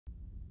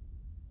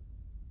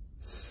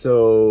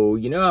So,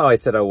 you know how I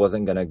said I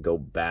wasn't gonna go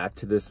back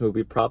to this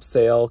movie prop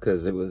sale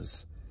because it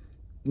was,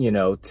 you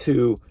know,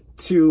 too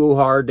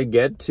hard to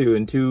get to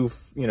and too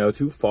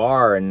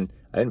far, and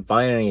I didn't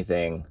find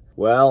anything.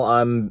 Well,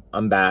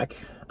 I'm back.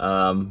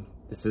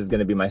 This is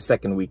gonna be my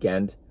second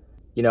weekend.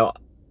 You know,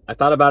 I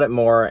thought about it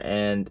more,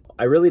 and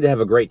I really did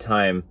have a great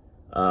time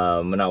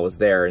when I was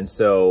there, and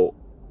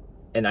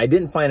I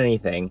didn't find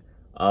anything.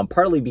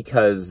 Partly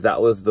because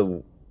that was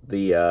the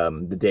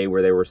day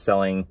where they were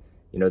selling,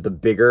 you know, the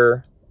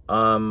bigger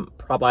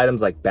prop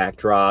items like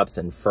backdrops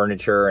and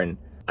furniture, and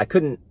I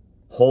couldn't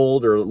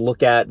hold or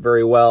look at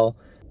very well.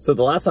 So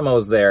the last time I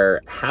was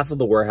there, half of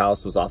the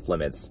warehouse was off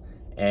limits,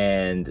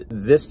 and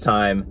this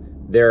time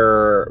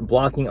they're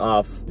blocking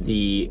off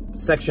the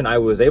section I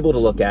was able to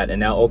look at and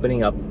now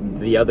opening up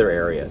the other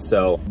area.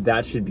 So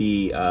that should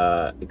be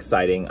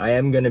exciting. I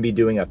am going to be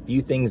doing a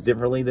few things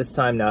differently this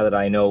time now that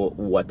I know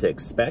what to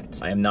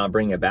expect. I am not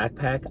bringing a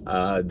backpack.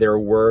 There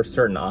were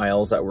certain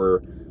aisles that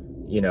were,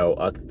 you know,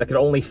 that could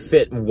only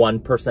fit one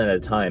person at a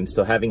time.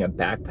 So having a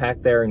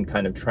backpack there and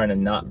kind of trying to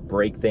not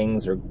break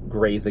things or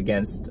graze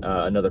against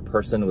another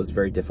person was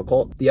very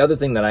difficult. The other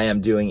thing that I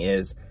am doing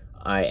is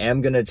I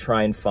am going to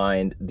try and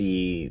find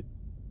the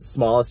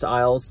smallest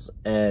aisles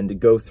and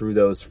go through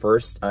those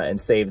first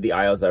and save the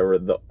aisles that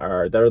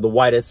are the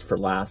widest for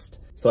last.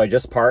 So I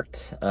just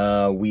parked.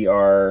 We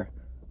are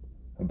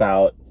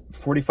about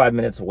 45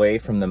 minutes away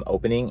from them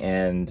opening,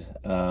 and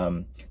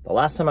the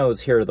last time I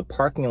was here, the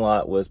parking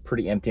lot was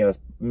pretty empty. I was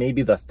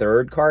maybe the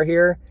third car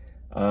here.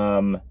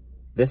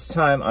 This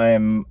time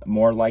I'm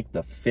more like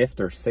the fifth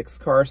or sixth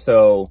car,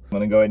 so I'm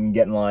gonna go ahead and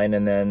get in line,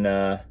 and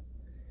then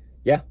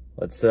yeah,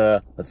 let's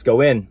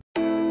go in.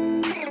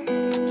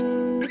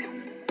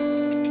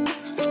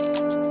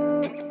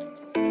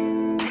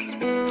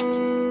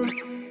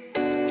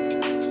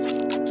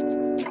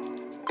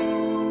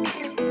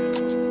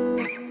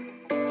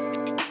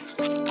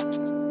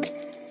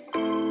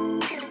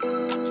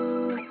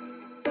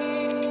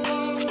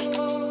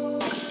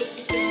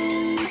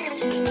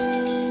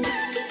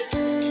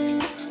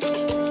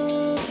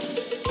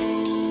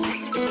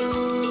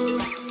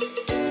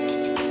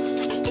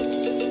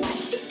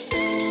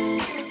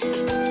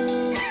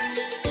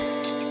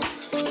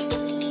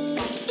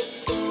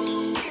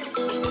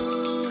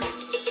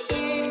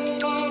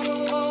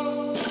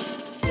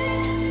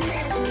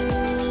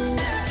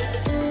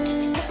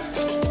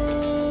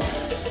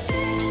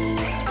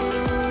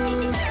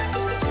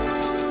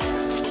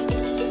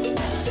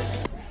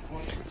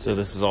 So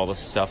this is all the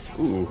stuff,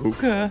 ooh,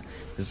 hookah.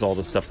 This is all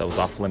the stuff that was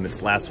off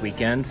limits last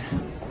weekend.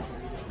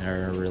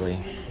 They're really,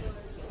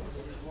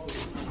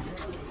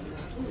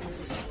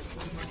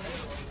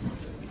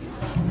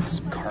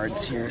 some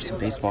cards here, some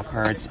baseball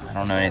cards. I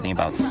don't know anything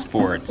about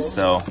sports,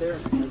 so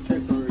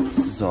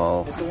this is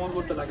all, if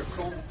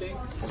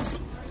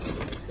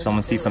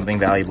someone sees something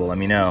valuable, let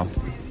me know.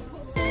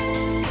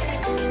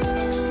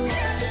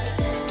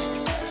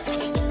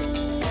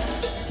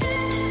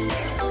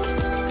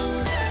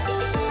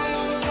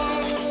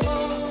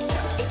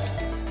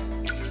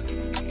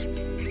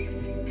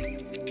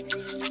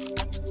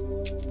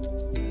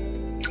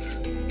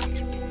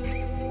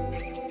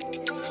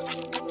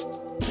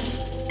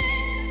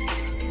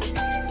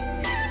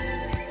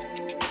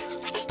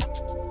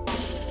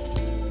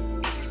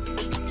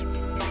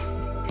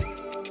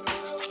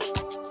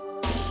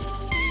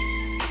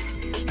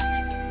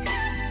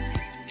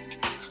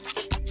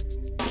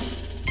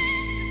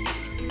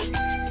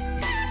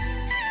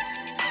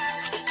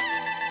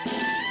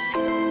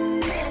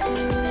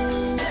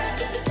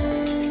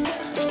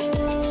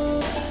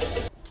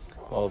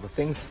 Well, the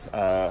things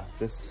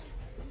this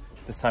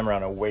time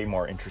around are way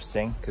more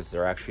interesting because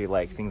they're actually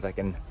like things I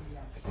can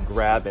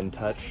grab and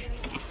touch.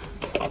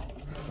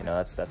 You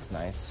know, that's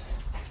nice.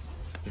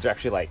 These are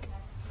actually like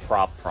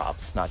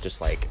props, not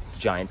just like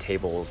giant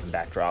tables and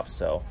backdrops.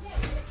 So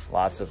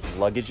lots of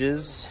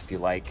luggages if you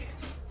like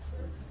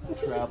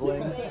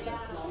traveling.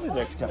 These are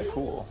actually kind of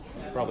cool.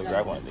 I'll probably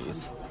grab one of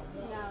these.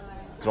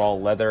 These are all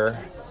leather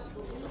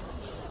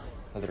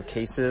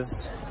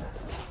cases.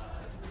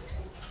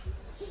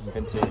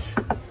 Vintage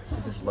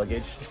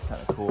luggage. It's kind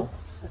of cool.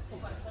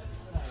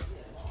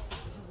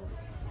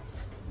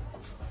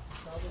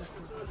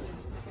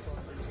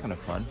 It's kind of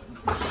fun.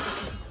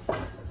 All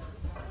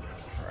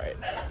right.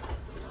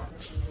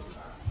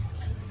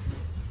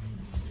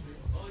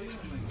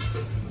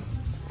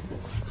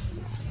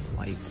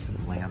 Lights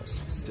and lamps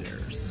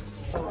upstairs.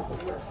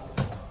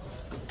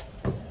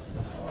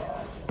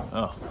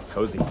 Oh,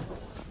 cozy.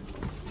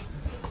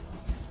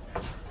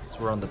 So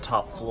we're on the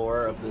top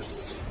floor of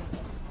this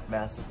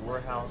massive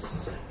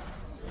warehouse.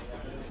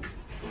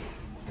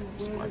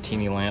 This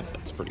martini lamp,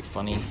 that's pretty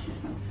funny.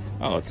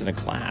 Oh, it's in a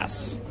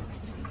glass.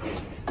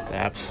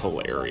 That's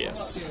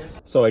hilarious.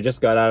 So I just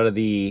got out of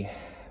the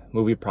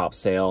movie prop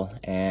sale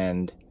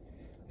and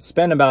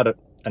spent about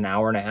an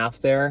hour and a half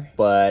there,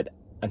 but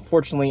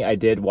unfortunately I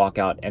did walk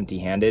out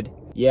empty-handed.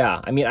 Yeah,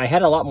 I mean, I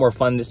had a lot more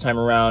fun this time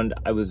around.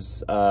 I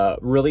was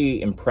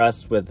really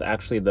impressed with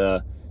actually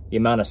the the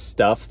amount of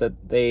stuff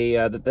that they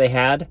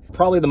had.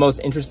 Probably the most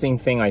interesting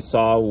thing I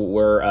saw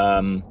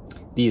were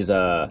these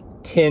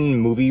tin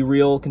movie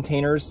reel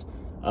containers.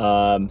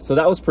 So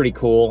that was pretty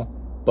cool.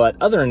 But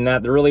other than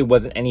that, there really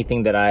wasn't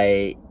anything that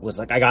I was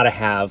like, I gotta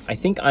have. I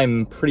think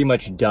I'm pretty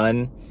much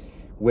done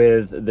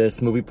with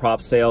this movie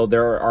prop sale.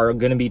 There are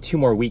gonna be 2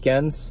 more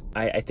weekends.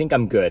 I think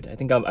I'm good. I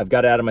think I've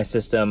got it out of my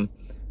system.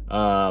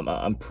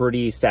 I'm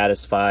pretty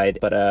satisfied,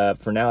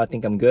 but for now, I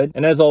think I'm good.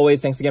 And as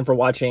always, thanks again for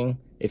watching.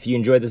 If you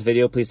enjoyed this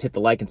video, please hit the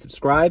like and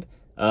subscribe.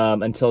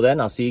 Until then,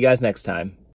 I'll see you guys next time.